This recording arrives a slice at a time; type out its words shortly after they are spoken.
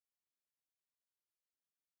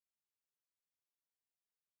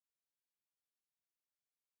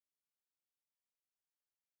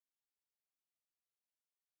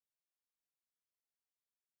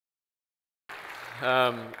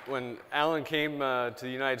When Alan came to the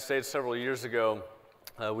United States several years ago,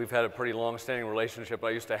 we've had a pretty long-standing relationship.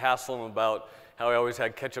 I used to hassle him about how he always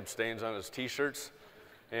had ketchup stains on his T-shirts.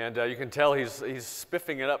 And you can tell he's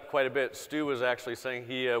spiffing it up quite a bit. Stu was actually saying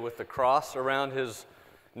with the cross around his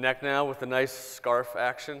neck now with the nice scarf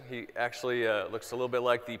action, he actually looks a little bit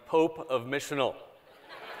like the Pope of Missional.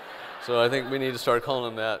 So I think we need to start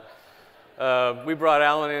calling him that. We brought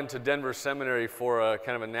Alan into Denver Seminary for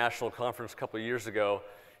kind of a national conference a couple of years ago.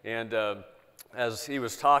 And as he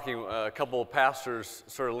was talking, a couple of pastors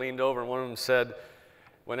sort of leaned over, and one of them said,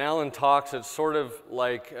 when Alan talks, it's sort of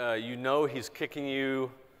like he's kicking you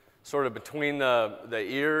sort of between the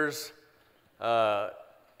ears.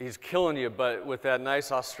 He's killing you, but with that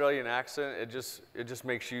nice Australian accent, it just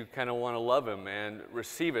makes you kind of want to love him and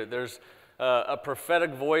receive it. There's a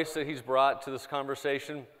prophetic voice that he's brought to this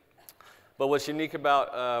conversation. But what's unique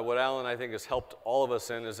about what Alan, I think, has helped all of us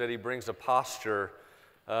in is that he brings a posture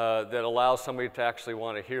that allows somebody to actually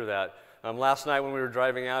want to hear that. Last night when we were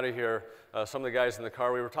driving out of here, some of the guys in the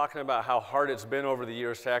car, we were talking about how hard it's been over the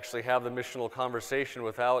years to actually have the missional conversation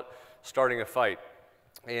without starting a fight.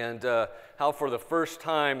 And how for the first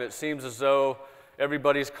time it seems as though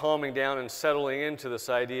everybody's calming down and settling into this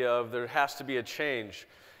idea of there has to be a change.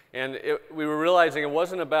 And we were realizing it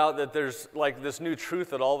wasn't about that there's like this new truth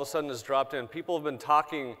that all of a sudden has dropped in. People have been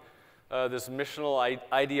talking this missional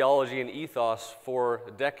ideology and ethos for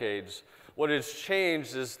decades. What has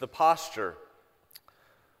changed is the posture.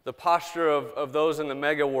 The posture of those in the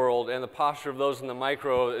mega world and the posture of those in the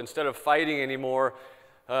micro. Instead of fighting anymore,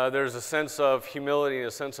 there's a sense of humility and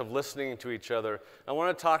a sense of listening to each other. I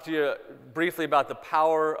want to talk to you briefly about the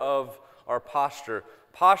power of our posture.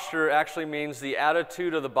 Posture actually means the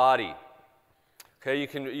attitude of the body. Okay, you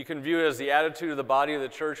can view it as the attitude of the body of the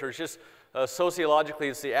church, or it's just sociologically,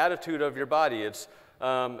 it's the attitude of your body. It's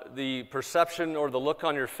the perception or the look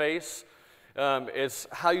on your face. It's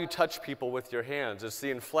how you touch people with your hands. It's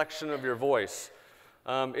the inflection of your voice.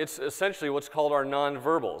 It's essentially what's called our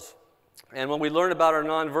nonverbals. And when we learn about our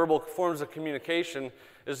nonverbal forms of communication,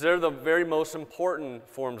 they're the very most important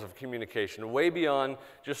forms of communication, way beyond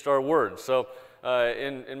just our words. So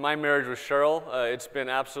in my marriage with Cheryl, it's been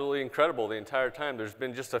absolutely incredible the entire time. There's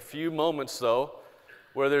been just a few moments, though,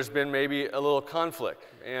 where there's been maybe a little conflict.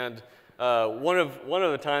 And one of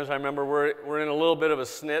the times I remember we're in a little bit of a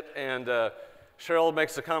snit, and Cheryl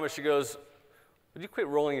makes a comment. She goes, "Would you quit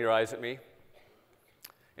rolling your eyes at me?"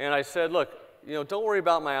 And I said, "Look, don't worry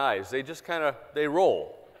about my eyes. They just they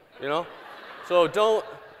roll, So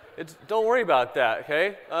don't worry about that,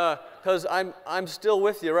 okay? Because I'm still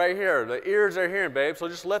with you right here. The ears are hearing, babe. So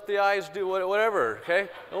just let the eyes do whatever, okay?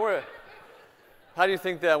 Don't worry." How do you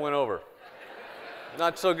think that went over?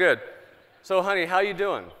 Not so good. "So, honey, how you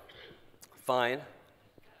doing?" "Fine."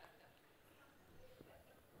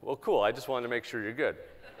 "Well, cool. I just wanted to make sure you're good."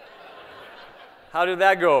 How did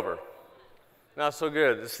that go over? Not so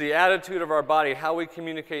good. It's the attitude of our body, how we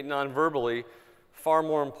communicate nonverbally, far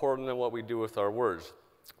more important than what we do with our words.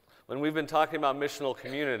 When we've been talking about missional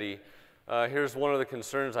community, here's one of the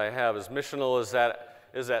concerns I have: is missional is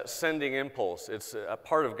that sending impulse. It's a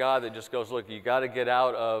part of God that just goes, look, you got to get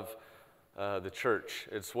out of the church.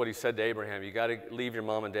 It's what he said to Abraham. You got to leave your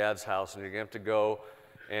mom and dad's house, and you're going to have to go,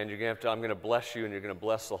 and you're going to have to, I'm going to bless you, and you're going to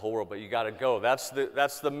bless the whole world, but you got to go. That's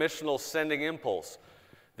the missional sending impulse.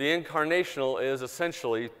 The incarnational is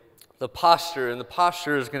essentially the posture, and the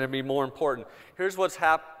posture is going to be more important. Here's what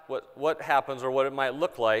happens, or what it might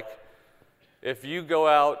look like if you go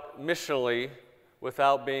out missionally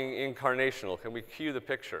without being incarnational. Can we cue the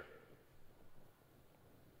picture?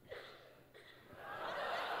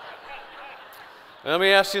 Let me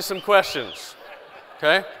ask you some questions,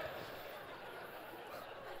 okay?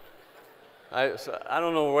 I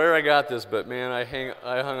don't know where I got this, but man, I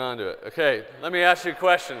hung on to it. Okay, let me ask you a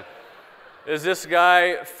question. Is this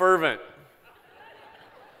guy fervent?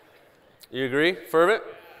 You agree? Fervent?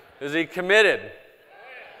 Is he committed?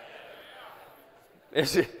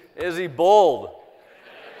 Is he bold?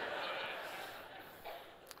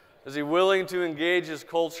 Is he willing to engage his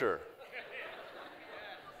culture?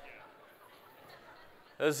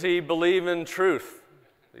 Does he believe in truth?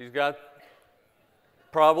 He's got,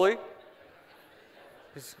 probably.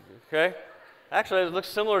 Okay. Actually, it looks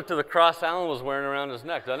similar to the cross Alan was wearing around his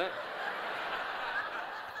neck, doesn't it?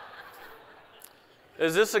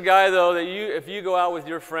 Is this a guy, though, that if you go out with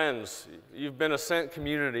your friends, you've been a sent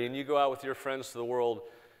community, and you go out with your friends to the world,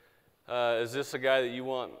 is this a guy that you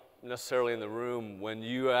want necessarily in the room when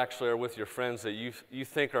you actually are with your friends that you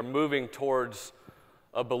think are moving towards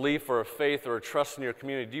a belief or a faith or a trust in your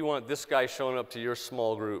community? Do you want this guy showing up to your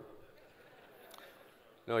small group?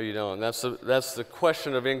 No, you don't. That's the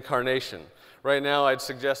question of incarnation. Right now, I'd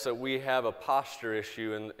suggest that we have a posture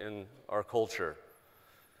issue in our culture.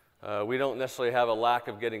 We don't necessarily have a lack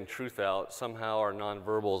of getting truth out. Somehow our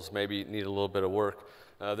nonverbals maybe need a little bit of work.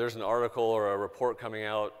 There's an article or a report coming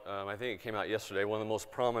out, I think it came out yesterday. One of the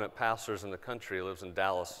most prominent pastors in the country, lives in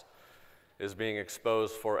Dallas, is being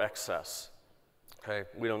exposed for excess. Okay,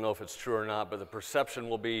 we don't know if it's true or not, but the perception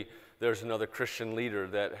will be there's another Christian leader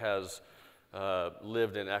that has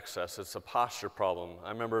lived in excess. It's a posture problem.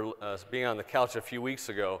 I remember being on the couch a few weeks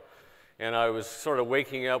ago, and I was sort of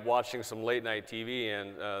waking up watching some late night TV,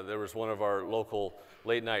 and there was one of our local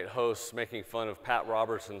late night hosts making fun of Pat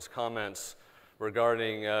Robertson's comments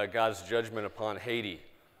regarding God's judgment upon Haiti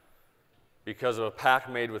because of a pact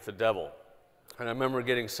made with the devil. And I remember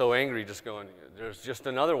getting so angry, just going, there's just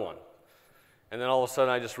another one. And then all of a sudden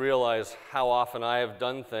I just realized how often I have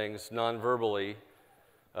done things non-verbally,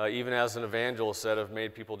 even as an evangelist, that have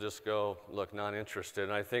made people just go, look, not interested.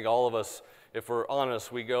 And I think all of us, if we're honest,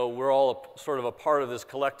 we're all sort of a part of this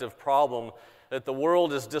collective problem that the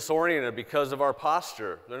world is disoriented because of our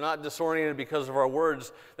posture. They're not disoriented because of our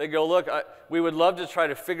words. They go, look, we would love to try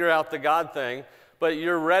to figure out the God thing, but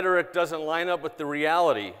your rhetoric doesn't line up with the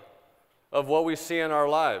reality of what we see in our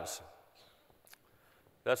lives.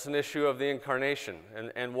 That's an issue of the incarnation.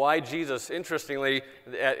 And why Jesus, interestingly,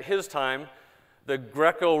 at his time, the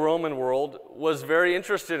Greco-Roman world was very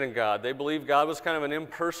interested in God. They believed God was kind of an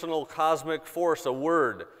impersonal cosmic force, a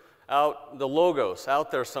word, out the logos,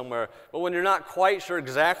 out there somewhere. But when you're not quite sure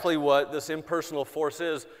exactly what this impersonal force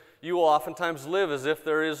is, you will oftentimes live as if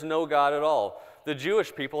there is no God at all. The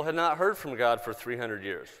Jewish people had not heard from God for 300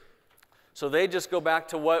 years. So they just go back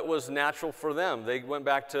to what was natural for them. They went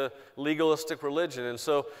back to legalistic religion. And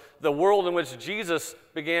so the world in which Jesus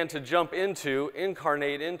began to jump into,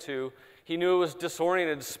 incarnate into, he knew it was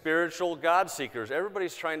disoriented spiritual God seekers.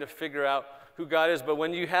 Everybody's trying to figure out who God is. But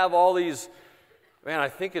when you have all these, man, I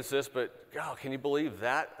think it's this, but God, can you believe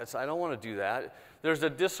that? I don't want to do that. There's a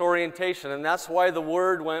disorientation. And that's why the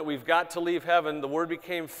Word, when we've got to leave heaven, the Word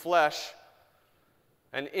became flesh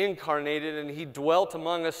and incarnated, and he dwelt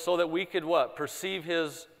among us so that we could what? Perceive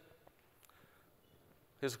his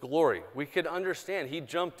glory. We could understand. He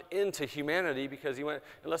jumped into humanity because he went,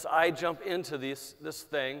 unless I jump into this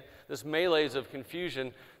thing, this melees of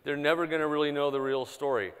confusion, they're never going to really know the real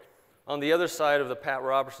story. On the other side of the Pat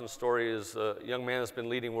Robertson story is a young man that's been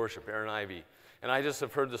leading worship, Aaron Ivey. And I just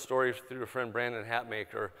have heard the story through a friend, Brandon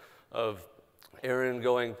Hatmaker, of Aaron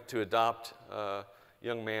going to adopt a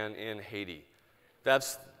young man in Haiti.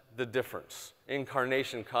 That's the difference.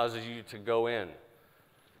 Incarnation causes you to go in.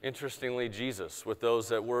 Interestingly, Jesus, with those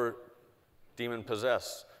that were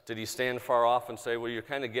demon-possessed, did he stand far off and say, well, you're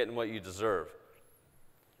kind of getting what you deserve?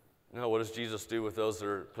 No, what does Jesus do with those that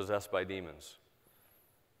are possessed by demons?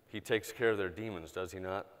 He takes care of their demons, does he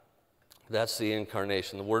not? That's the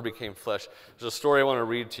incarnation. The Word became flesh. There's a story I want to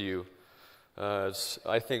read to you. It's,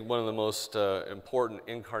 I think, one of the most important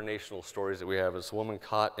incarnational stories that we have. It's a woman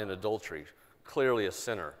caught in adultery. Clearly a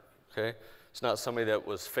sinner, okay? It's not somebody that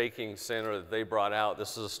was faking sin or that they brought out.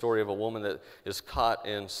 This is a story of a woman that is caught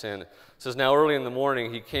in sin. It says, now early in the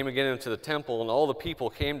morning he came again into the temple, and all the people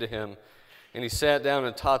came to him, and he sat down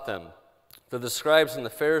and taught them. The scribes and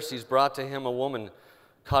the Pharisees brought to him a woman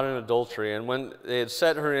caught in adultery, and when they had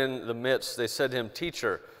set her in the midst, they said to him,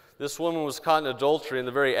 Teacher, this woman was caught in adultery in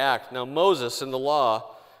the very act. Now Moses in the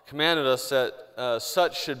law commanded us that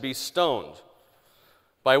such should be stoned.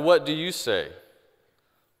 By what do you say?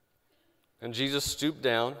 And Jesus stooped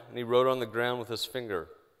down, and he wrote on the ground with his finger,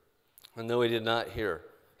 as though he did not hear.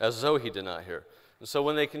 And so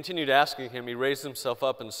when they continued asking him, he raised himself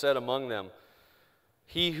up and said among them,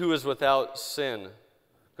 He who is without sin,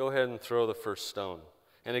 go ahead and throw the first stone.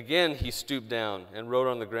 And again he stooped down and wrote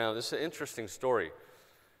on the ground. This is an interesting story.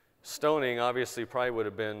 Stoning obviously probably would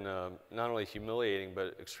have been not only humiliating,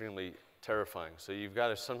 but extremely terrifying. So you've got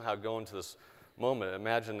to somehow go into this moment.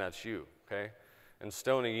 Imagine that's you, okay? And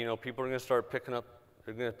stoning, you know, people are going to start picking up,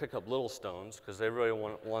 they're going to pick up little stones because everybody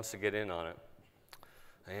wants to get in on it.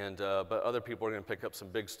 And but other people are going to pick up some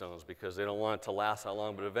big stones because they don't want it to last that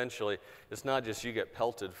long. But eventually, it's not just you get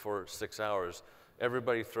pelted for 6 hours.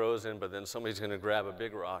 Everybody throws in, but then somebody's going to grab a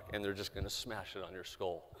big rock and they're just going to smash it on your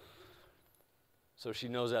skull. So she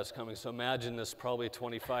knows that's coming. So imagine this probably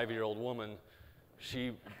 25-year-old woman.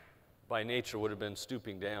 She, by nature, would have been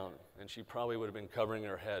stooping down, and she probably would have been covering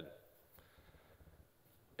her head.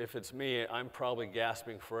 If it's me, I'm probably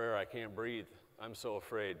gasping for air. I can't breathe. I'm so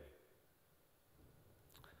afraid.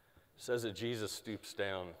 It says that Jesus stoops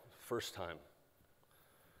down first time.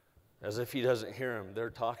 As if he doesn't hear him. They're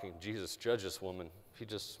talking. Jesus, judge this woman.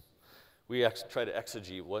 we try to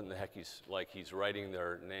exegete what in the heck he's writing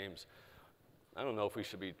their names. I don't know if we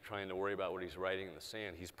should be trying to worry about what he's writing in the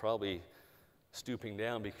sand. He's probably stooping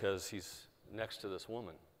down because he's next to this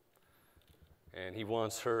woman. And he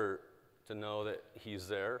wants her to know that he's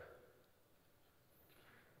there.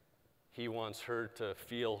 He wants her to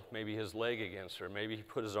feel maybe his leg against her. Maybe he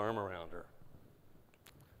put his arm around her.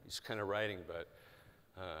 He's kind of writing, but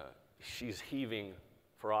she's heaving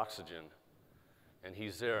for oxygen. And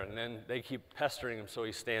he's there. And then they keep pestering him, so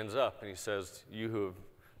he stands up and he says, "You who have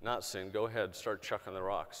not sinned, go ahead, start chucking the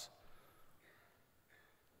rocks."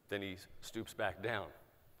 Then he stoops back down.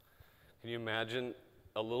 Can you imagine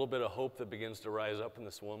a little bit of hope that begins to rise up in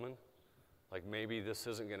this woman? Like maybe this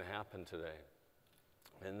isn't going to happen today.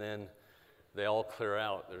 And then they all clear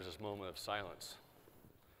out. There's this moment of silence.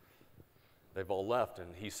 They've all left,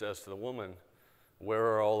 and he says to the woman, "Where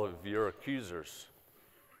are all of your accusers?"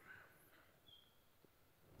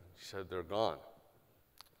 She said, "They're gone."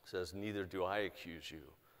 He says, "Neither do I accuse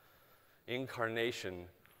you." Incarnation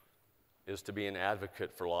is to be an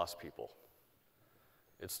advocate for lost people.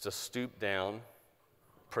 It's to stoop down,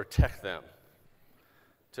 protect them,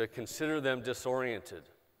 to consider them disoriented,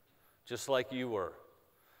 just like you were.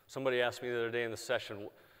 Somebody asked me the other day in the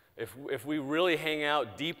session, if we really hang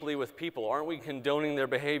out deeply with people, aren't we condoning their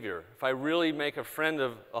behavior? If I really make a friend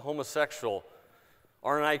of a homosexual,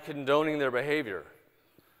 aren't I condoning their behavior?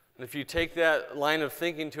 And if you take that line of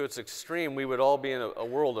thinking to its extreme, we would all be in a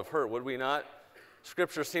world of hurt, would we not?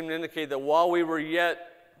 Scripture seems to indicate that while we were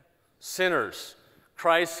yet sinners,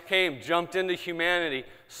 Christ came, jumped into humanity,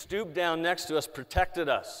 stooped down next to us, protected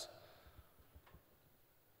us.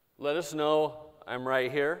 Let us know I'm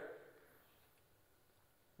right here.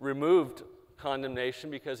 Removed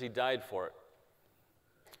condemnation because he died for it.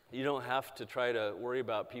 You don't have to try to worry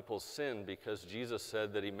about people's sin because Jesus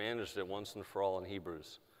said that he managed it once and for all in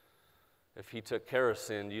Hebrews. If he took care of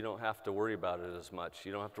sin, you don't have to worry about it as much.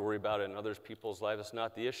 You don't have to worry about it in other people's lives. It's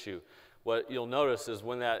not the issue. What you'll notice is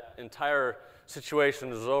when that entire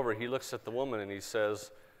situation is over, he looks at the woman and he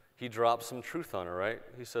says, he drops some truth on her, right?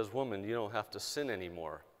 He says, "Woman, you don't have to sin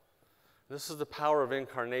anymore." This is the power of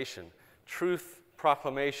incarnation. Truth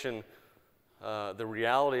proclamation, the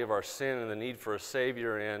reality of our sin and the need for a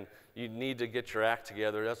Savior, and you need to get your act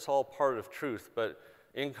together. That's all part of truth. But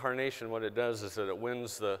incarnation, what it does is that it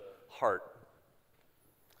wins the heart.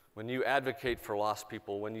 When you advocate for lost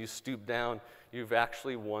people, when you stoop down, you've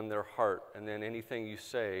actually won their heart. And then anything you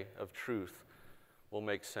say of truth will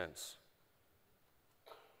make sense.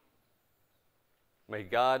 May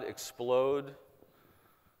God explode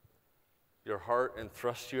your heart and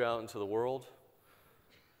thrust you out into the world.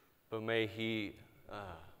 But may he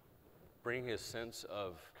bring his sense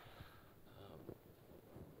of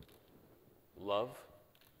love.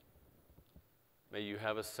 May you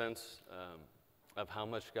have a sense of how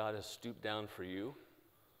much God has stooped down for you.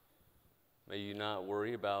 May you not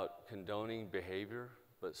worry about condoning behavior,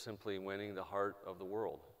 but simply winning the heart of the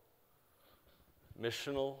world.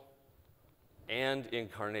 Missional and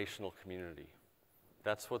incarnational community.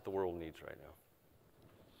 That's what the world needs right now.